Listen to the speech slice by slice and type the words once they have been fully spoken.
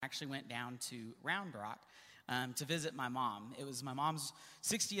actually went down to Round Rock to visit my mom. It was my mom's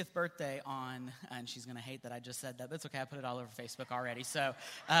 60th birthday and she's going to hate that I just said that, but it's okay, I put it all over Facebook already, so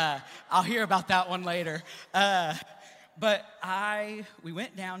I'll hear about that one later. But we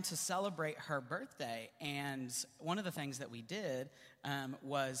went down to celebrate her birthday, and one of the things that we did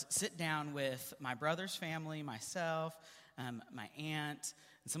was sit down with my brother's family, myself, my aunt,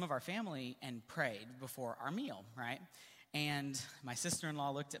 and some of our family, and prayed before our meal, right? And my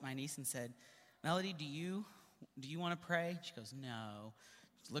sister-in-law looked at my niece and said, "Melody, do you want to pray?" She goes, "No."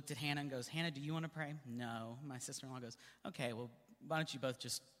 She looked at Hannah and goes, "Hannah, do you want to pray?" "No." My sister-in-law goes, "Okay, well, why don't you both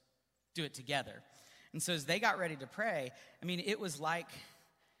just do it together?" And so as they got ready to pray, I mean, it was like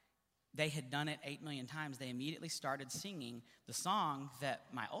they had done it 8 million times. They immediately started singing the song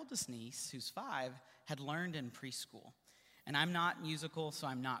that my oldest niece, who's 5, had learned in preschool. And I'm not musical, so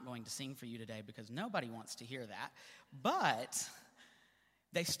I'm not going to sing for you today because nobody wants to hear that. But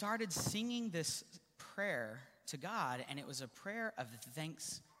they started singing this prayer to God, and it was a prayer of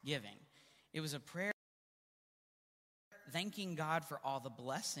thanksgiving. It was a prayer thanking God for all the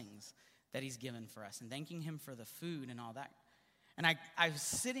blessings that he's given for us and thanking him for the food and all that. And I was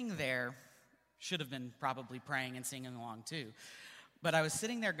sitting there, should have been probably praying and singing along too, but I was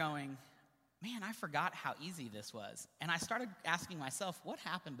sitting there going, man, I forgot how easy this was. And I started asking myself, what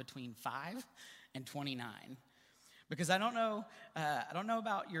happened between 5 and 29? Because I don't know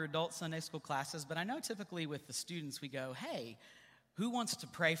about your adult Sunday school classes, but I know typically with the students we go, "Hey, who wants to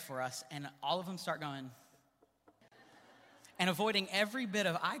pray for us?" And all of them start going and avoiding every bit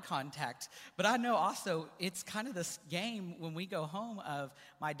of eye contact. But I know also it's kind of this game when we go home of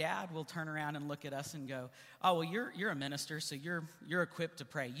my dad will turn around and look at us and go, "Oh, well, you're a minister, so you're equipped to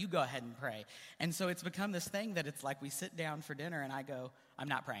pray. You go ahead and pray." And so it's become this thing that it's like we sit down for dinner and I go, "I'm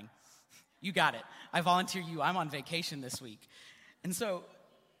not praying. You got it. I volunteer you. I'm on vacation this week." And so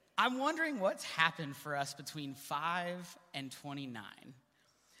I'm wondering what's happened for us between 5 and 29.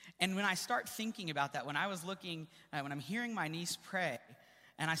 And when I start thinking about that, when I was looking, when I'm hearing my niece pray,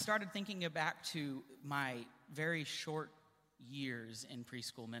 and I started thinking back to my very short years in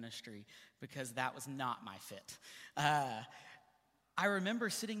preschool ministry, because that was not my fit. I remember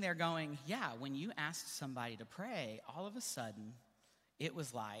sitting there going, yeah, when you asked somebody to pray, all of a sudden, it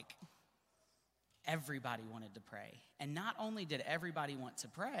was like everybody wanted to pray. And not only did everybody want to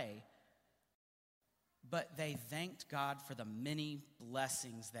pray, but they thanked God for the many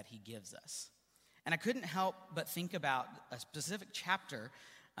blessings that he gives us. And I couldn't help but think about a specific chapter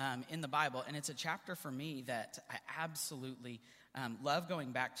in the Bible, and it's a chapter for me that I absolutely love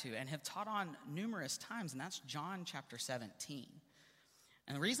going back to and have taught on numerous times, and that's John chapter 17.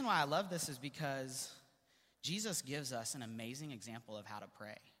 And the reason why I love this is because Jesus gives us an amazing example of how to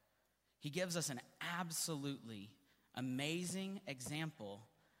pray. He gives us an absolutely amazing example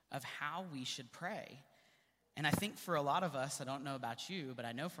of how we should pray. And I think for a lot of us, I don't know about you, but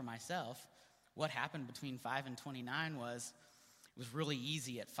I know for myself, what happened between 5 and 29 was, it was really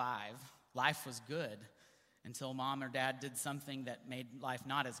easy at 5. Life was good until mom or dad did something that made life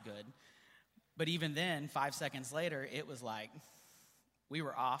not as good. But even then, 5 seconds later, it was like we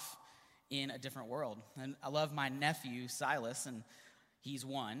were off in a different world. And I love my nephew, Silas, and he's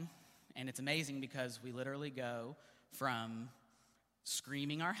 1. And it's amazing because we literally go from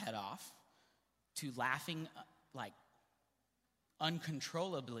screaming our head off to laughing like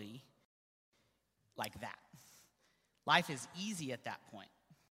uncontrollably like that. Life is easy at that point.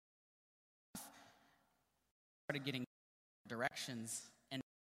 Started getting directions, and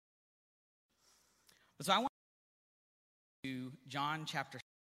so I want to John chapter,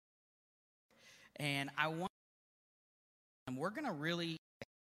 and we're going to really,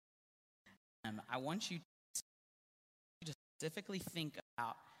 I want you to specifically think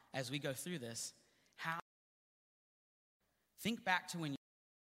about, as we go through this, think back to when you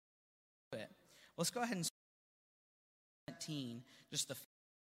do it. Let's go ahead and start 17,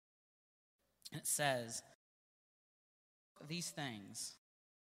 and it says, these things,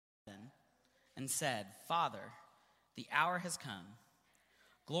 and said, Father, the hour has come.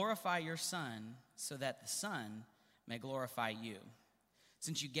 Glorify your Son, so that the Son may glorify you,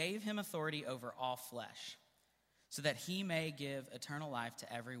 since you gave him authority over all flesh, so that he may give eternal life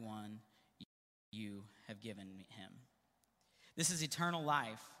to everyone you have given him. This is eternal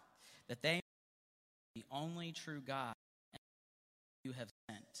life, that they may know the only true God and you have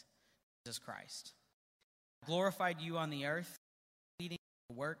sent, Jesus Christ. I glorified you on the earth, completing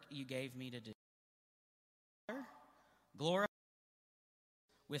the work you gave me to do. Glorify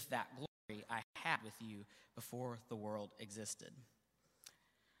with that glory I had with you before the world existed.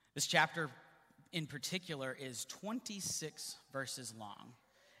 This chapter in particular is 26 verses long.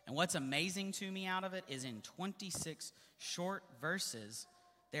 And what's amazing to me out of it is in 26 short verses,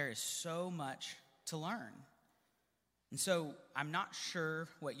 there is so much to learn. And so I'm not sure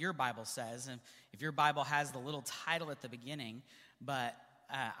what your Bible says, and if your Bible has the little title at the beginning, but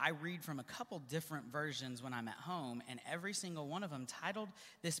I read from a couple different versions when I'm at home, and every single one of them titled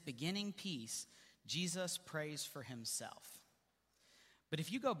this beginning piece, Jesus Prays for Himself. But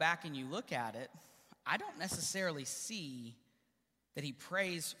if you go back and you look at it, I don't necessarily see that he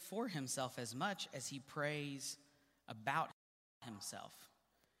prays for himself as much as he prays about himself.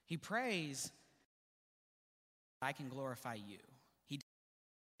 He prays, I can glorify you. He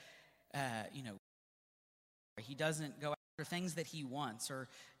doesn't go after things that he wants or,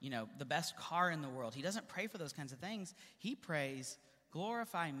 the best car in the world. He doesn't pray for those kinds of things. He prays,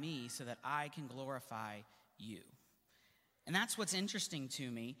 glorify me so that I can glorify you. And that's what's interesting to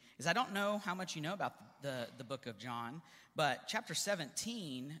me, is I don't know how much you know about the book of John, but chapter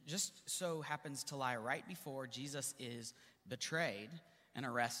 17 just so happens to lie right before Jesus is betrayed and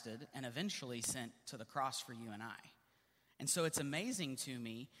arrested and eventually sent to the cross for you and I. And so it's amazing to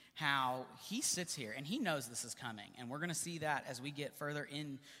me how he sits here and he knows this is coming. And we're going to see that as we get further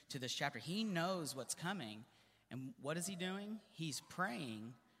into this chapter. He knows what's coming. And what is he doing? He's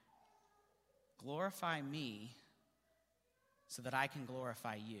praying, glorify me so that I can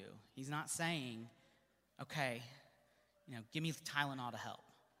glorify you. He's not saying, okay, give me Tylenol to help.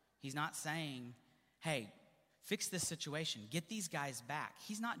 He's not saying, hey, fix this situation, get these guys back.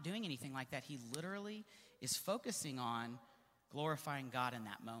 He's not doing anything like that. He literally is focusing on glorifying God in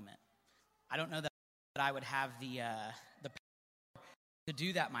that moment. I don't know that I would have the power to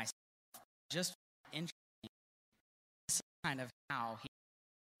do that myself. Just interesting. This is kind of how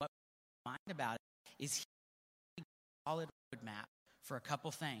what I mind about it is he solid roadmap for a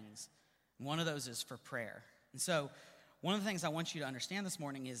couple things. One of those is for prayer. And so one of the things I want you to understand this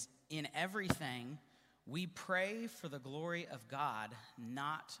morning is in everything, we pray for the glory of God,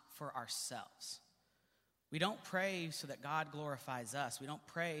 not for ourselves. We don't pray so that God glorifies us. We don't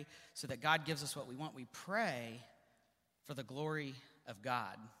pray so that God gives us what we want. We pray for the glory of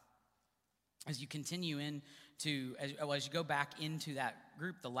God. As you continue as you go back into that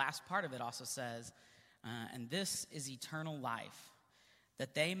group, the last part of it also says, and this is eternal life,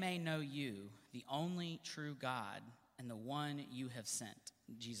 that they may know you, the only true God, and the one you have sent,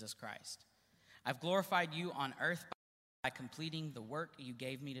 Jesus Christ. I've glorified you on earth by completing the work you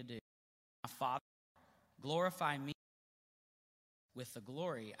gave me to do. My Father, glorify me with the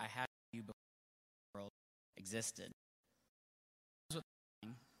glory I had for you before the world existed.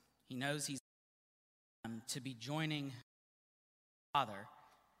 He knows he's to be joining the Father,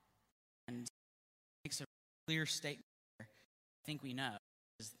 and makes a clear statement here. I think we know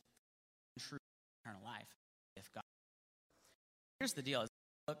is true eternal life if God. Here's the deal: as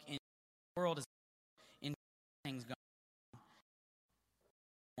we look in the world, is in things going on.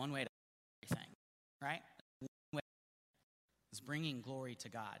 One way to everything, right? One way is bringing glory to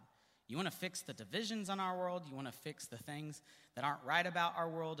God. You want to fix the divisions in our world. You want to fix the things that aren't right about our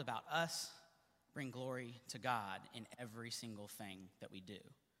world, about us. Bring glory to God in every single thing that we do.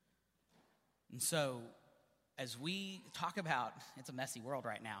 And so, as we talk about, it's a messy world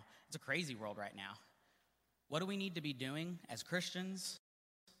right now. It's a crazy world right now. What do we need to be doing as Christians,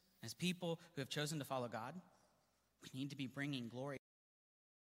 as people who have chosen to follow God? We need to be bringing glory.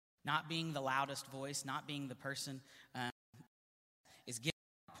 Not being the loudest voice, not being the person is getting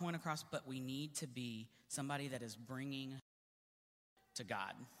our point across, but we need to be somebody that is bringing to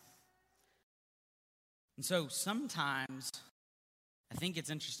God. And so sometimes I think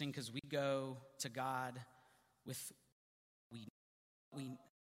it's interesting because we go to God with we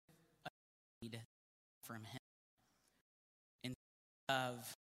need from Him instead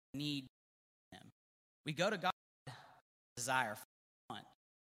of need Him. We go to God with desire for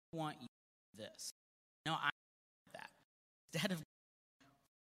I want you this. No, I want that. Instead of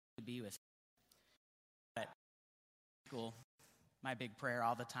to be with Him. At school, my big prayer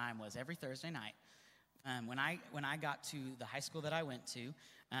all the time was every Thursday night. When I got to the high school that I went to,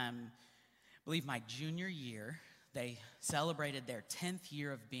 I believe my junior year, they celebrated their 10th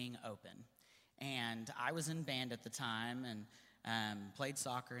year of being open. And I was in band at the time and played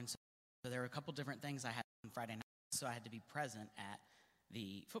soccer. And so there were a couple different things I had on Friday night, so I had to be present at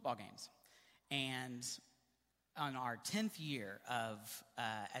the football games. And on our 10th year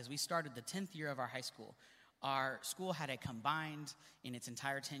as we started the 10th year of our high school, our school had a combined, in its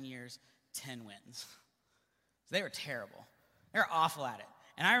entire 10 years, 10 wins. So they were terrible. They were awful at it.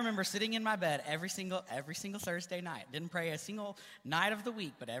 And I remember sitting in my bed every single Thursday night. Didn't pray a single night of the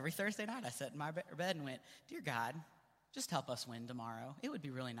week, but every Thursday night I sat in my bed and went, Dear God, just help us win tomorrow. It would be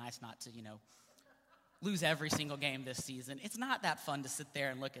really nice not to, lose every single game this season. It's not that fun to sit there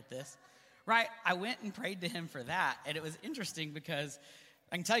and look at this, right? I went and prayed to him for that, and it was interesting because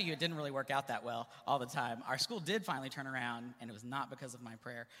I can tell you it didn't really work out that well all the time. Our school did finally turn around, and it was not because of my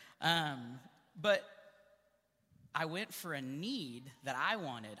prayer. But I went for a need that I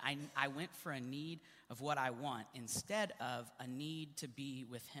wanted. I went for a need of what I want instead of a need to be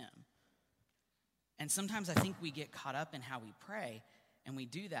with him. And sometimes I think we get caught up in how we pray, and we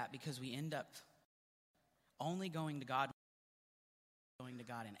do that because we end up only going to God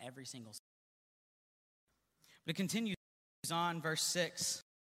in every single. But it continues on, verse 6.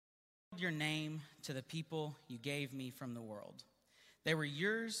 Your name to the people you gave me from the world. They were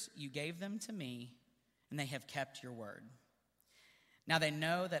yours, you gave them to me, and they have kept your word. Now they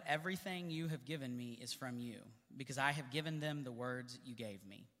know that everything you have given me is from you, because I have given them the words you gave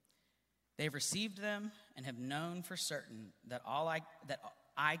me. They have received them and have known for certain that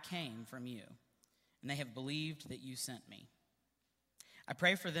I came from you, and they have believed that you sent me. I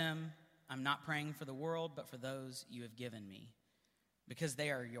pray for them. I'm not praying for the world, but for those you have given me, because they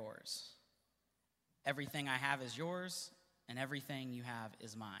are yours. Everything I have is yours, and everything you have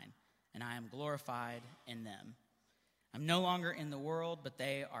is mine, and I am glorified in them. I'm no longer in the world, but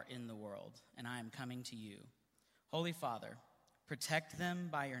they are in the world, and I am coming to you. Holy Father, protect them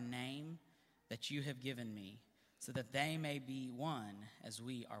by your name that you have given me, so that they may be one as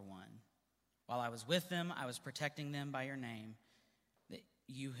we are one. While I was with them, I was protecting them by your name that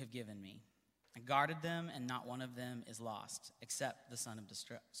you have given me. I guarded them, and not one of them is lost, except the son of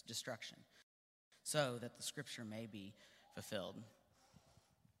destruction, so that the scripture may be fulfilled.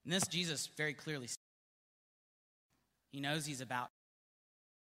 And this Jesus very clearly says, he knows he's about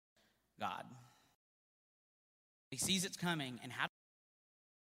God. He sees it's coming, and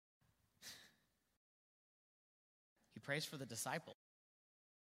he prays for the disciples.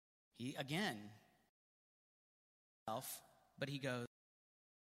 He, again, but he goes,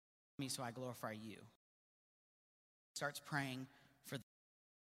 me so I glorify you. Starts praying for them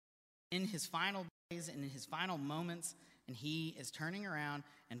in his final days and in his final moments, and he is turning around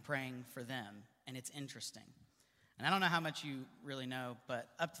and praying for them. And it's interesting. And I don't know how much you really know, but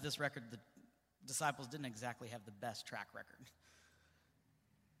up to this record, the disciples didn't exactly have the best track record.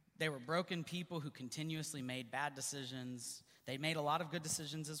 They were broken people who continuously made bad decisions. They made a lot of good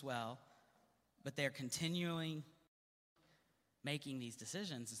decisions as well, but they're continually making these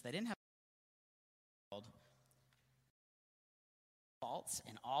decisions as they didn't have faults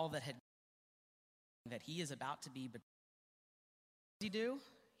and all that he is about to be. But what does he do?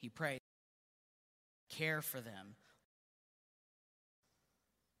 He prays, care for them.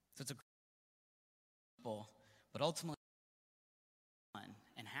 So it's a people, but ultimately one.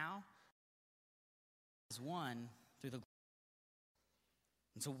 And how? Is one through the.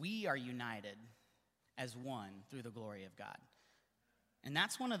 And so we are united as one through the glory of God. And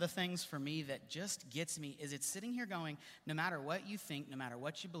that's one of the things for me that just gets me, is it's sitting here going, no matter what you think, no matter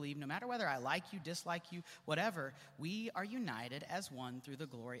what you believe, no matter whether I like you, dislike you, whatever, we are united as one through the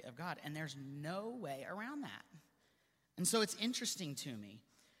glory of God. And there's no way around that. And so it's interesting to me.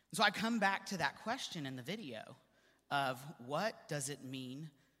 So I come back to that question in the video of what does it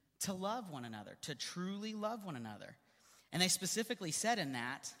mean to love one another, to truly love one another? And they specifically said in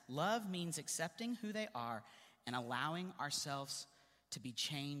that, love means accepting who they are and allowing ourselves to be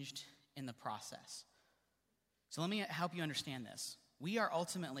changed in the process. So let me help you understand this. We are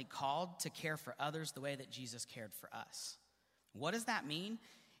ultimately called to care for others the way that Jesus cared for us. What does that mean?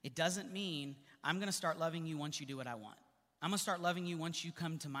 It doesn't mean I'm going to start loving you once you do what I want. I'm going to start loving you once you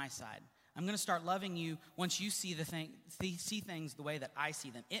come to my side. I'm going to start loving you once you see see things the way that I see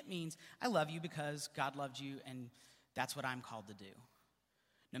them. It means I love you because God loved you, and that's what I'm called to do.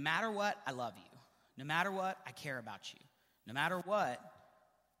 No matter what, I love you. No matter what, I care about you. No matter what,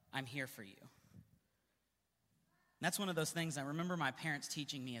 I'm here for you. And that's one of those things I remember my parents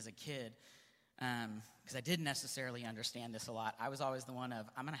teaching me as a kid, because I didn't necessarily understand this a lot. I was always the one of,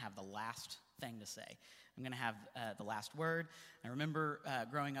 I'm going to have the last thing to say. I'm going to have the last word. I remember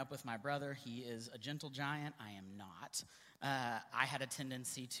growing up with my brother. He is a gentle giant. I am not. I had a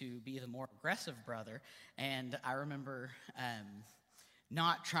tendency to be the more aggressive brother, and I remember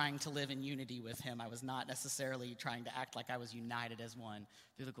not trying to live in unity with him. I was not necessarily trying to act like I was united as one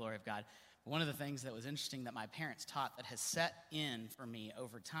through the glory of God. But one of the things that was interesting that my parents taught that has set in for me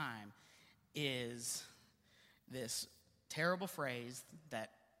over time is this terrible phrase that,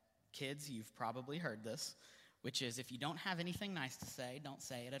 kids, you've probably heard this, which is, if you don't have anything nice to say, don't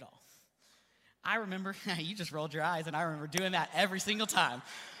say it at all. I remember, you just rolled your eyes, and I remember doing that every single time.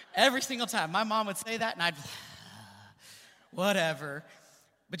 Every single time. My mom would say that, and I'd, whatever.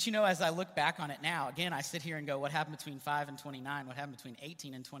 But as I look back on it now, again, I sit here and go, what happened between 5 and 29? What happened between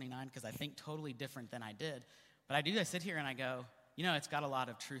 18 and 29? Because I think totally different than I did. But I sit here and I go, it's got a lot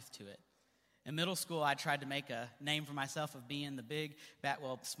of truth to it. In middle school, I tried to make a name for myself of being the big,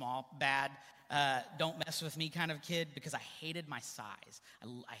 small, bad, don't mess with me kind of kid because I hated my size.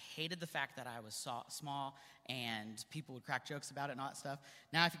 I hated the fact that I was small and people would crack jokes about it and all that stuff.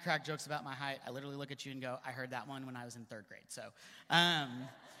 Now, if you crack jokes about my height, I literally look at you and go, I heard that one when I was in 3rd grade. So,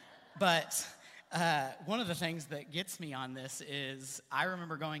 but one of the things that gets me on this is I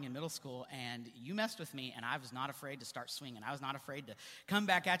remember going in middle school and you messed with me and I was not afraid to start swinging. I was not afraid to come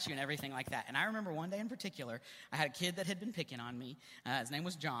back at you and everything like that. And I remember one day in particular, I had a kid that had been picking on me. His name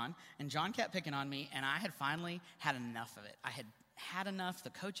was John, and John kept picking on me, and I had finally had enough of it. I had enough. The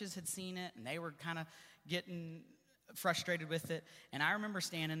coaches had seen it, and they were kind of getting frustrated with it. And I remember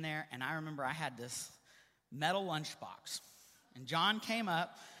standing there, and I remember I had this metal lunchbox. And John came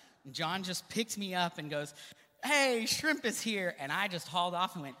up, and John just picked me up and goes, hey, Shrimp is here. And I just hauled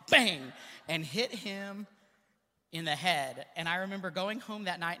off and went bang and hit him in the head. And I remember going home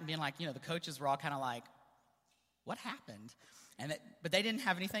that night and being like, the coaches were all kind of like, what happened? But they didn't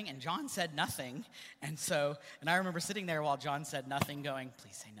have anything, and John said nothing. And I remember sitting there while John said nothing, going,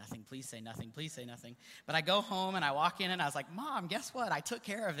 please say nothing, please say nothing, please say nothing. But I go home, and I walk in, and I was like, Mom, guess what? I took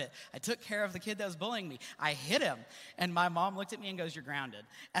care of it. I took care of the kid that was bullying me. I hit him. And my mom looked at me and goes, you're grounded.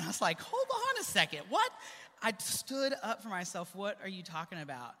 And I was like, hold on a second. What? I stood up for myself. What are you talking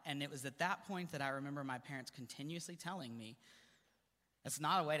about? And it was at that point that I remember my parents continuously telling me, that's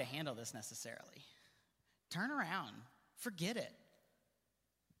not a way to handle this necessarily. Turn around. Forget it.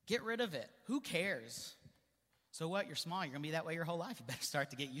 Get rid of it. Who cares? So what? You're small. You're going to be that way your whole life. You better start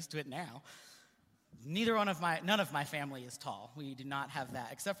to get used to it now. None of my family is tall. We do not have that,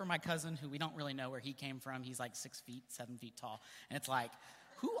 except for my cousin, who we don't really know where he came from. He's like 6 feet, 7 feet tall. And it's like,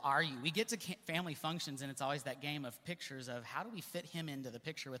 who are you? We get to family functions, and it's always that game of pictures of how do we fit him into the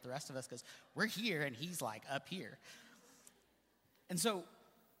picture with the rest of us, because we're here, and he's like up here. And so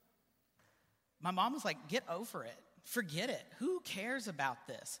my mom was like, get over it. Forget it. Who cares about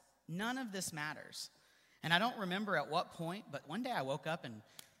this? None of this matters. And I don't remember at what point, but one day I woke up and a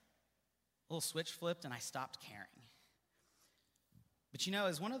little switch flipped and I stopped caring. But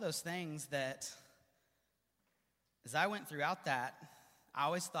it's one of those things that as I went throughout that, I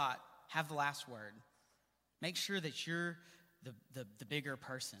always thought, have the last word. Make sure that you're the bigger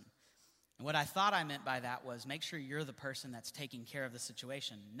person. And what I thought I meant by that was make sure you're the person that's taking care of the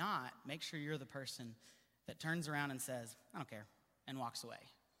situation, not make sure you're the person that turns around and says, I don't care, and walks away.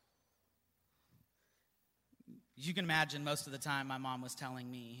 You can imagine most of the time my mom was telling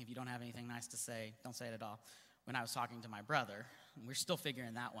me, if you don't have anything nice to say, don't say it at all, when I was talking to my brother. And we're still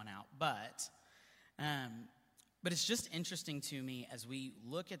figuring that one out. But it's just interesting to me as we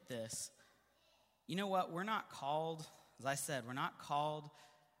look at this. You know what? We're not called, as I said, we're not called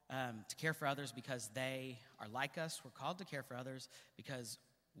to care for others because they are like us. We're called to care for others because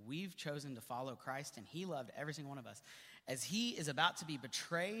we've chosen to follow Christ, and he loved every single one of us. As he is about to be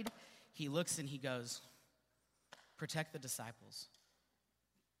betrayed, he looks and he goes, protect the disciples.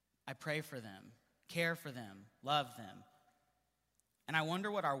 I pray for them, care for them, love them. And I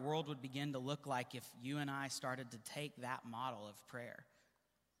wonder what our world would begin to look like if you and I started to take that model of prayer.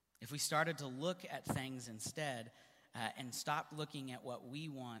 If we started to look at things instead and stop looking at what we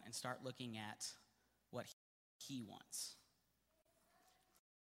want and start looking at what he wants.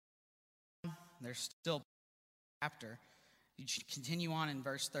 There's still chapter. You continue on in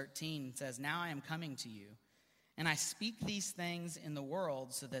verse 13. It says, now I am coming to you, and I speak these things in the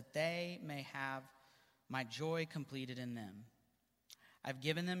world so that they may have my joy completed in them. I've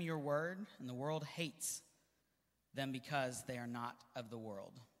given them your word, and the world hates them because they are not of the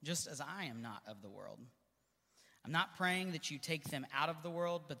world, just as I am not of the world. I'm not praying that you take them out of the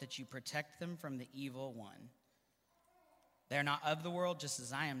world, but that you protect them from the evil one. They are not of the world, just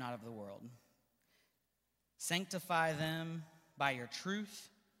as I am not of the world. Sanctify them by your truth,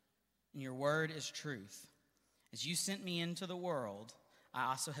 and your word is truth. As you sent me into the world, I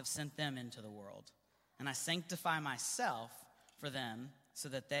also have sent them into the world. And I sanctify myself for them so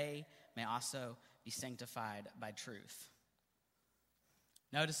that they may also be sanctified by truth.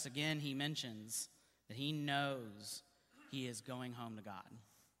 Notice again, he mentions that he knows he is going home to God.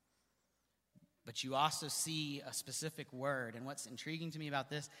 But you also see a specific word. And what's intriguing to me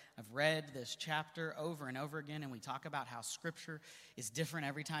about this, I've read this chapter over and over again, and we talk about how Scripture is different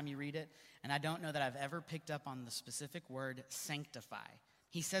every time you read it. And I don't know that I've ever picked up on the specific word sanctify.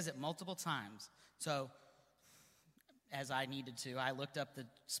 He says it multiple times. So as I needed to. I looked up the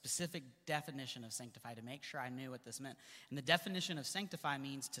specific definition of sanctify to make sure I knew what this meant. And the definition of sanctify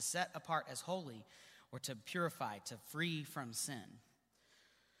means to set apart as holy or to purify, to free from sin.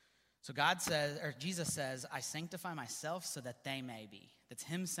 So God says, or Jesus says, I sanctify myself so that they may be. That's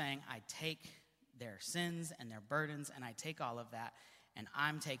him saying, I take their sins and their burdens and I take all of that and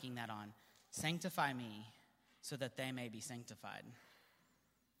I'm taking that on. Sanctify me so that they may be sanctified.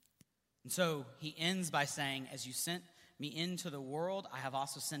 And so he ends by saying, as you sent me into the world, I have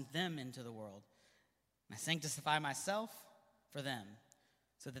also sent them into the world. And I sanctify myself for them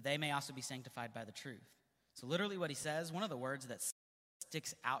so that they may also be sanctified by the truth. So literally what he says, one of the words that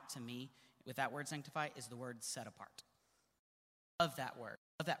sticks out to me with that word sanctify is the word set apart. Of that word.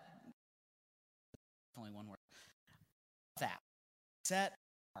 Of that. Only one word. That. Set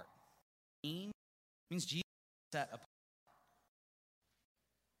apart. Means Jesus set apart.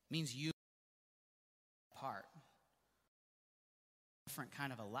 Means you apart. Different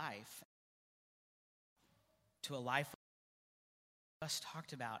kind of a life. To a life we just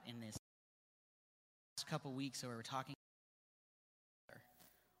talked about in this last couple weeks where we were talking.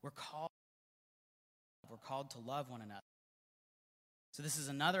 We're called to love one another. So this is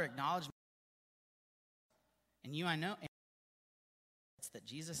another acknowledgement. And I know it's that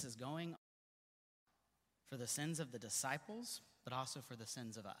Jesus is going for the sins of the disciples, but also for the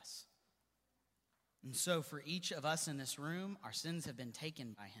sins of us. And so for each of us in this room, our sins have been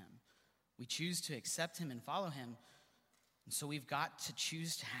taken by him. We choose to accept him and follow him. And so we've got to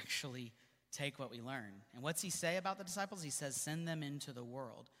choose to actually take what we learn. And what's he say about the disciples? He says, send them into the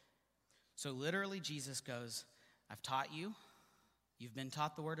world. So literally Jesus goes, I've taught you. You've been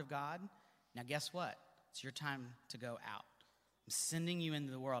taught the word of God. Now guess what? It's your time to go out. I'm sending you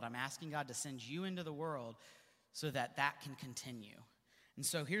into the world. I'm asking God to send you into the world so that that can continue. And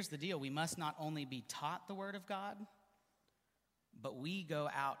so here's the deal. We must not only be taught the word of God, but we go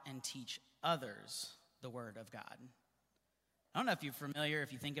out and teach others the word of God. I don't know if you're familiar,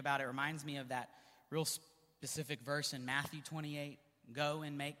 if you think about it, it reminds me of that real specific verse in Matthew 28, go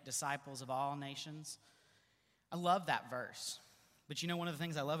and make disciples of all nations. I love that verse. But you know, one of the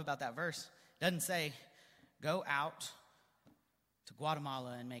things I love about that verse, it doesn't say, go out to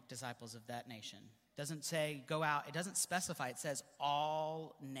Guatemala and make disciples of that nation. It doesn't say, go out. It doesn't specify. It says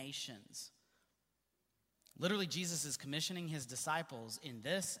all nations. Literally, Jesus is commissioning his disciples in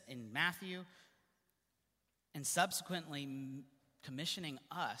Matthew, and subsequently commissioning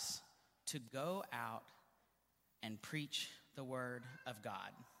us to go out and preach the word of God.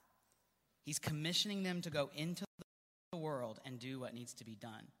 He's commissioning them to go into the world and do what needs to be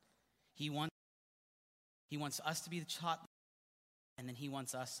done. He wants us to be taught, and then he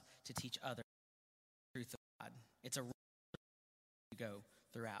wants us to teach others the truth of God. It's a road to go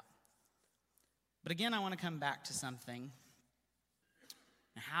throughout. But again, I want to come back to something.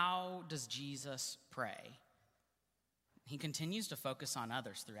 How does Jesus pray? He continues to focus on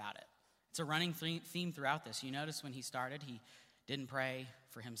others throughout it. It's a running theme throughout this. You notice when he started, he didn't pray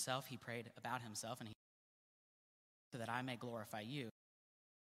for himself. He prayed about himself, and he so that I may glorify you.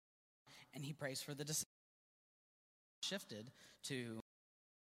 And he prays for the disciples. Shifted to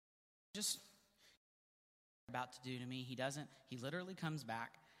just about to do to me. He doesn't. He literally comes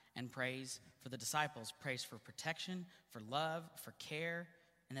back and prays for the disciples, prays for protection, for love, for care,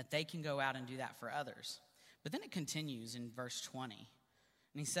 and that they can go out and do that for others. But then it continues in verse 20.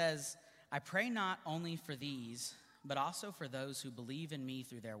 And he says, I pray not only for these, but also for those who believe in me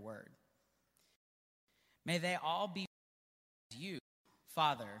through their word. May they all be you,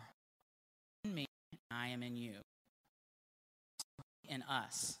 Father, in me, and I am in you. In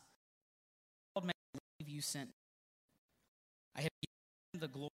us. The world may believe you sent me. I have given the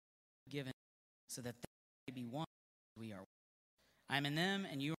glory given so that they may be one as we are one. I am in them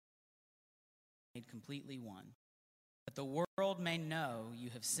and you are made completely one. That the world may know you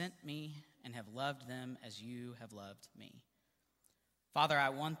have sent me and have loved them as you have loved me. Father, I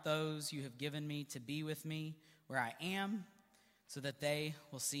want those you have given me to be with me where I am so that they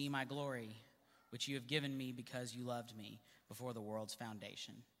will see my glory, which you have given me because you loved me before the world's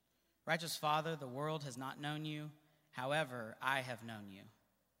foundation. Righteous Father, the world has not known you. However, I have known you,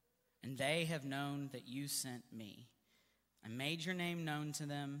 and they have known that you sent me. I made your name known to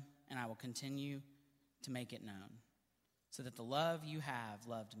them, and I will continue to make it known, so that the love you have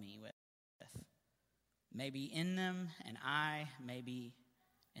loved me with may be in them, and I may be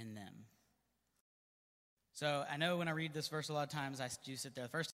in them. So I know when I read this verse a lot of times, I do sit there.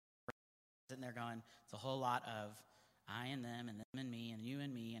 The first time I'm sitting there going, it's a whole lot of I and them and me and you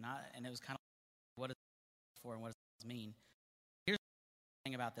and me. And it was kind of, what is it for and what does this mean? Here's the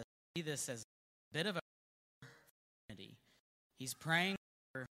thing about this. I see this as a bit of a unity. He's praying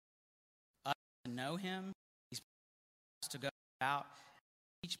for us to know him. He's praying for us to go out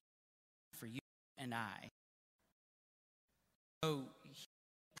each for you and I. So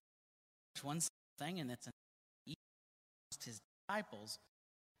one thing, and it's his disciples.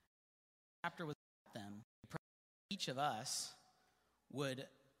 Chapter was them. Each of us would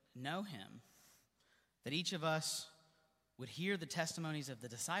know him, that each of us would hear the testimonies of the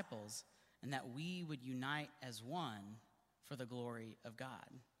disciples, and that we would unite as one for the glory of God.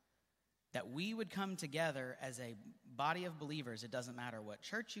 That we would come together as a body of believers. It doesn't matter what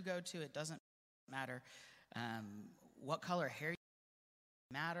church you go to. It doesn't matter what color hair you have.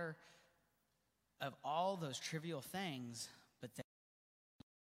 It doesn't matter of all those trivial things, but that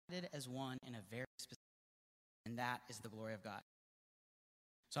we're united as one in a very specific way, and that is the glory of God.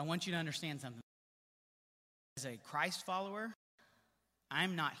 So I want you to understand something. As a Christ follower,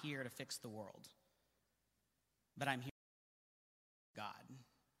 I'm not here to fix the world, but I'm here to God.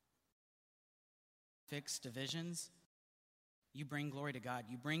 Fix divisions. You bring glory to God.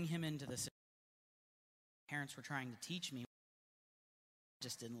 You bring him into the situation. Parents were trying to teach me. I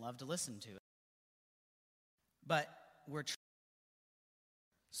just didn't love to listen to it. But we're trying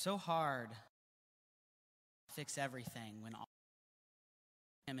so hard to fix everything when all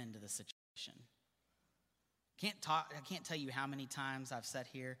him into the situation. I can't tell you how many times I've sat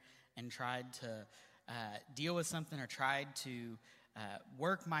here and tried to deal with something or tried to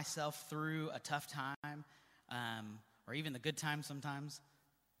work myself through a tough time or even the good times sometimes,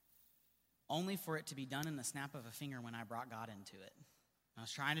 only for it to be done in the snap of a finger when I brought God into it. I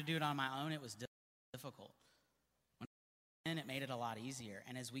was trying to do it on my own. It was difficult. When it made it a lot easier.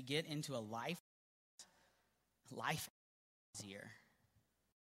 And as we get into a life easier.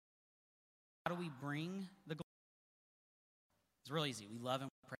 How do we bring the glory? It's real easy. We love and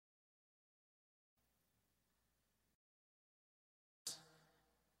pray.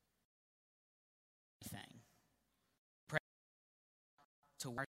 Pray to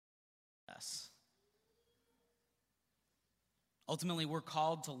work us. Ultimately, we're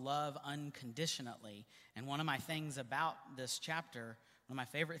called to love unconditionally. And one of my things about this chapter, one of my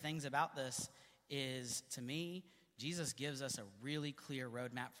favorite things about this is, to me, Jesus gives us a really clear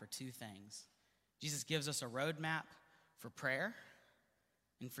roadmap for two things. Jesus gives us a roadmap for prayer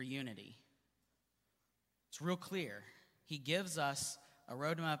and for unity. It's real clear. He gives us a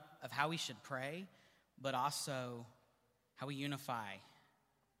roadmap of how we should pray, but also how we unify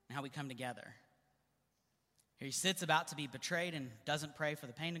and how we come together. Here he sits about to be betrayed and doesn't pray for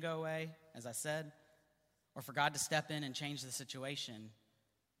the pain to go away, as I said, or for God to step in and change the situation.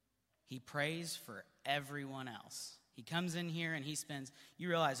 He prays for everyone else. He comes in here and he spends, you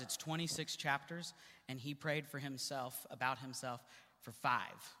realize it's 26 chapters, and he prayed for himself, about himself, for 5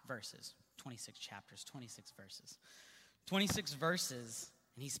 verses. 26 chapters, 26 verses. 26 verses,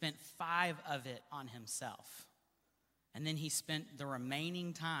 and he spent 5 of it on himself. And then he spent the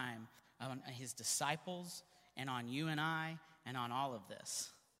remaining time on his disciples and on you and I and on all of this.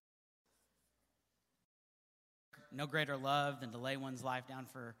 No greater love than to lay one's life down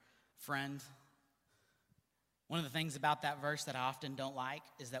for a friend. One of the things about that verse that I often don't like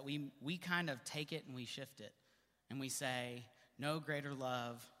is that we kind of take it and we shift it. And we say, no greater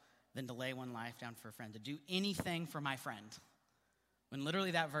love than to lay one life down for a friend, to do anything for my friend. When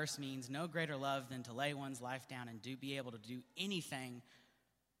literally that verse means no greater love than to lay one's life down and be able to do anything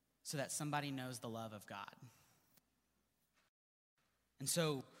so that somebody knows the love of God. And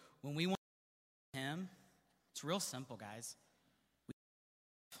so when we want him, it's real simple, guys.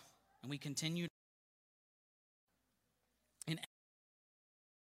 And we continue and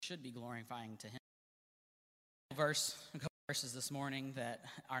should be glorifying to him. A couple verses this morning that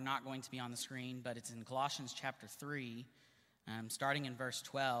are not going to be on the screen, but it's in Colossians chapter 3, starting in verse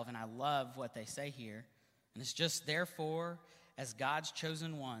 12, and I love what they say here. And it's just, therefore, as God's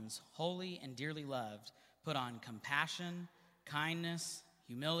chosen ones, holy and dearly loved, put on compassion, kindness,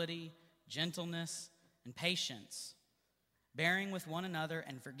 humility, gentleness, and patience, bearing with one another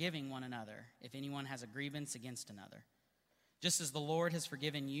and forgiving one another if anyone has a grievance against another. Just as the Lord has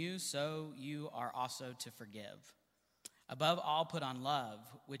forgiven you, so you are also to forgive. Above all, put on love,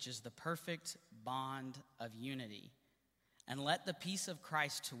 which is the perfect bond of unity. And let the peace of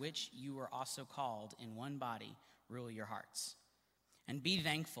Christ, to which you were also called in one body, rule your hearts. And be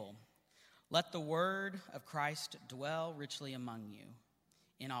thankful. Let the word of Christ dwell richly among you,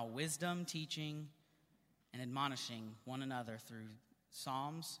 in all wisdom, teaching, and admonishing one another through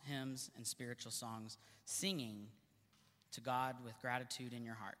psalms, hymns, and spiritual songs, singing to God with gratitude in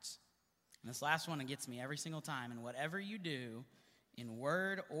your hearts. And this last one, it gets me every single time. And whatever you do, in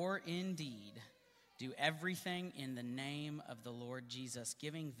word or in deed, Do everything in the name of the Lord Jesus,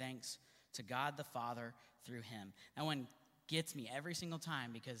 giving thanks to God the Father through him. That one gets me every single time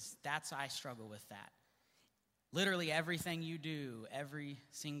because I struggle with that. Literally everything you do every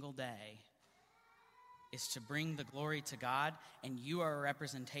single day is to bring the glory to God, and you are a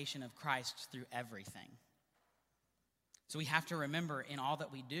representation of Christ through everything. So we have to remember in all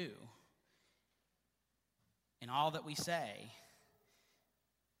that we do, in all that we say,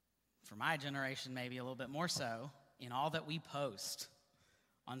 for my generation maybe a little bit more so, in all that we post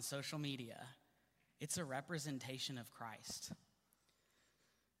on social media, it's a representation of Christ.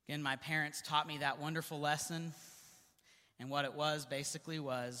 Again, my parents taught me that wonderful lesson, and what it was basically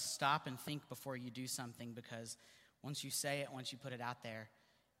was stop and think before you do something, because once you say it, once you put it out there,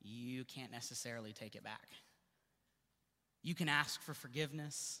 you can't necessarily take it back. You can ask for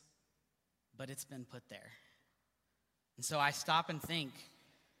forgiveness, but it's been put there. And so I stop and think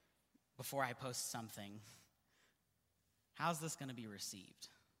before I post something, how's this going to be received?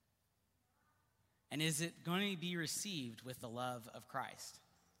 And is it going to be received with the love of Christ?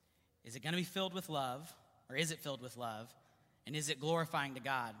 Is it going to be filled with love, or is it filled with love? And is it glorifying to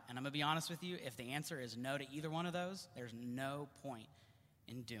God? And I'm going to be honest with you, if the answer is no to either one of those, there's no point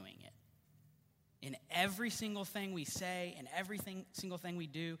in doing it. In every single thing we say and single thing we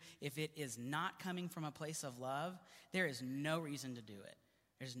do, if it is not coming from a place of love, there is no reason to do it.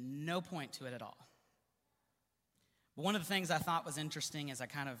 There's no point to it at all. But one of the things I thought was interesting as I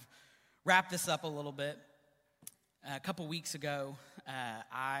kind of wrap this up a little bit, a couple weeks ago,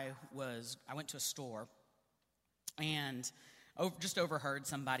 I went to a store and just overheard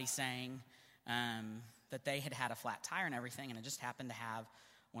somebody saying that they had a flat tire and everything, and I just happened to have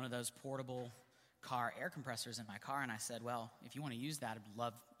one of those portable car air compressors in my car, and I said, well, if you want to use that, I'd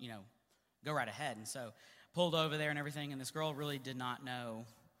love, go right ahead. And so pulled over there and everything, and this girl really did not know.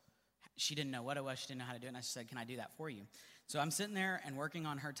 She didn't know what it was. She didn't know how to do it, and I said, can I do that for you? So I'm sitting there and working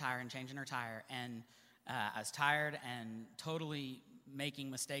on her tire and changing her tire, and I was tired and totally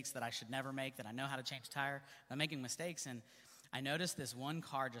making mistakes that I should never make, that I know how to change tire. I'm making mistakes, and I noticed this one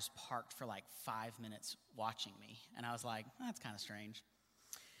car just parked for like 5 minutes watching me, and I was like, that's kind of strange.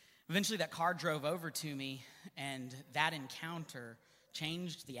 Eventually, that car drove over to me, and that encounter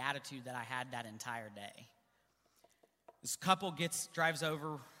changed the attitude that I had that entire day. This couple drives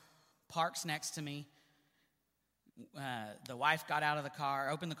over, parks next to me. The wife got out of the car,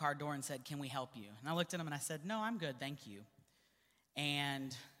 opened the car door, and said, can we help you? And I looked at him, and I said, no, I'm good, thank you.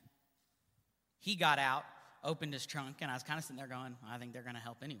 And he got out, opened his trunk, and I was kind of sitting there going, I think they're going to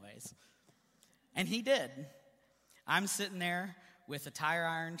help anyways. And he did. I'm sitting there with a tire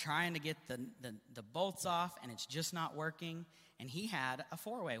iron trying to get the bolts off, and it's just not working. And he had a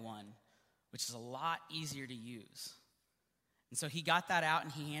 4-way one, which is a lot easier to use. And so he got that out,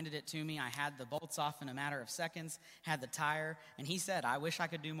 and he handed it to me. I had the bolts off in a matter of seconds, had the tire, and he said, I wish I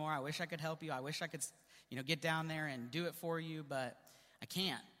could do more. I wish I could help you. I wish I could, get down there and do it for you, but I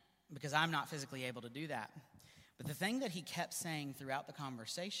can't because I'm not physically able to do that. But the thing that he kept saying throughout the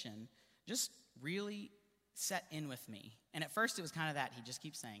conversation just really set in with me. And at first it was kind of that, he just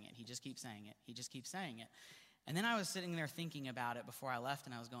keeps saying it, he just keeps saying it, he just keeps saying it. And then I was sitting there thinking about it before I left,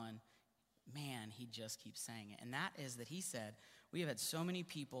 and I was going, man, he just keeps saying it. And that is that he said, we have had so many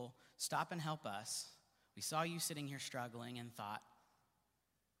people stop and help us. We saw you sitting here struggling and thought,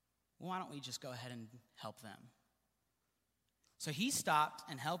 well, why don't we just go ahead and help them? So he stopped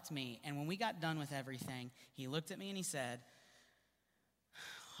and helped me, and when we got done with everything, he looked at me and he said,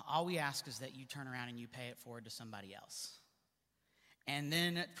 all we ask is that you turn around and you pay it forward to somebody else. And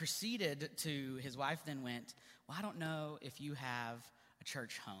then proceeded to, his wife then went, well, I don't know if you have a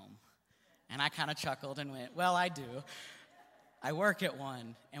church home. And I kind of chuckled and went, well, I do. I work at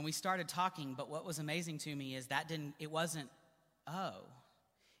one. And we started talking, but what was amazing to me is it wasn't,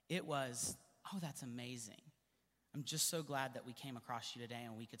 it was, that's amazing. I'm just so glad that we came across you today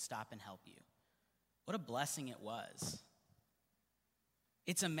and we could stop and help you. What a blessing it was.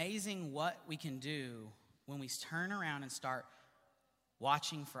 It's amazing what we can do when we turn around and start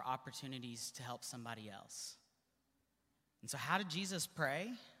watching for opportunities to help somebody else. And so how did Jesus pray?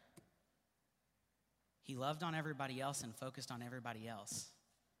 He loved on everybody else and focused on everybody else.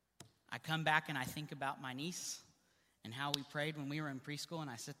 I come back and I think about my niece and how we prayed when we were in preschool, and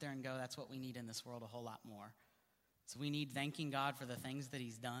I sit there and go, that's what we need in this world a whole lot more. So we need thanking God for the things that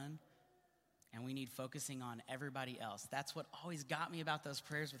he's done, and we need focusing on everybody else. That's what always got me about those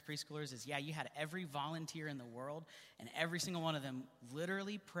prayers with preschoolers is, you had every volunteer in the world, and every single one of them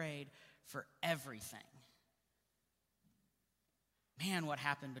literally prayed for everything. Man, what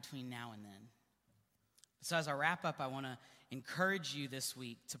happened between now and then? So as I wrap up, I want to encourage you this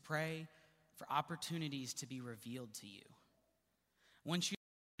week to pray for opportunities to be revealed to you. I want you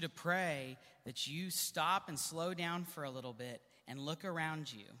to pray that you stop and slow down for a little bit and look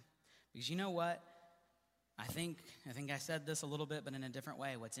around you. Because you know what? I think I said this a little bit, but in a different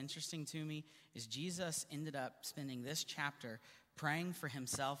way. What's interesting to me is Jesus ended up spending this chapter praying for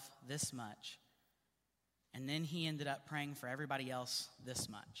himself this much. And then he ended up praying for everybody else this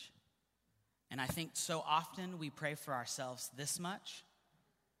much. And I think so often we pray for ourselves this much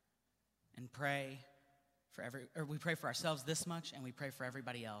and we pray for ourselves this much and we pray for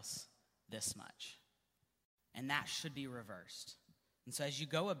everybody else this much. And that should be reversed. And so as you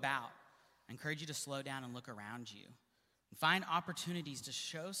go about, I encourage you to slow down and look around you and find opportunities to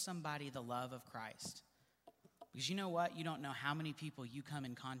show somebody the love of Christ. Because you know what? You don't know how many people you come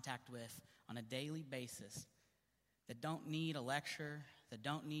in contact with on a daily basis that don't need a lecture, that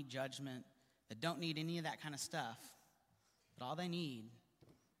don't need judgment, that don't need any of that kind of stuff. But all they need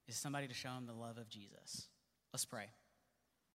is somebody to show them the love of Jesus. Let's pray.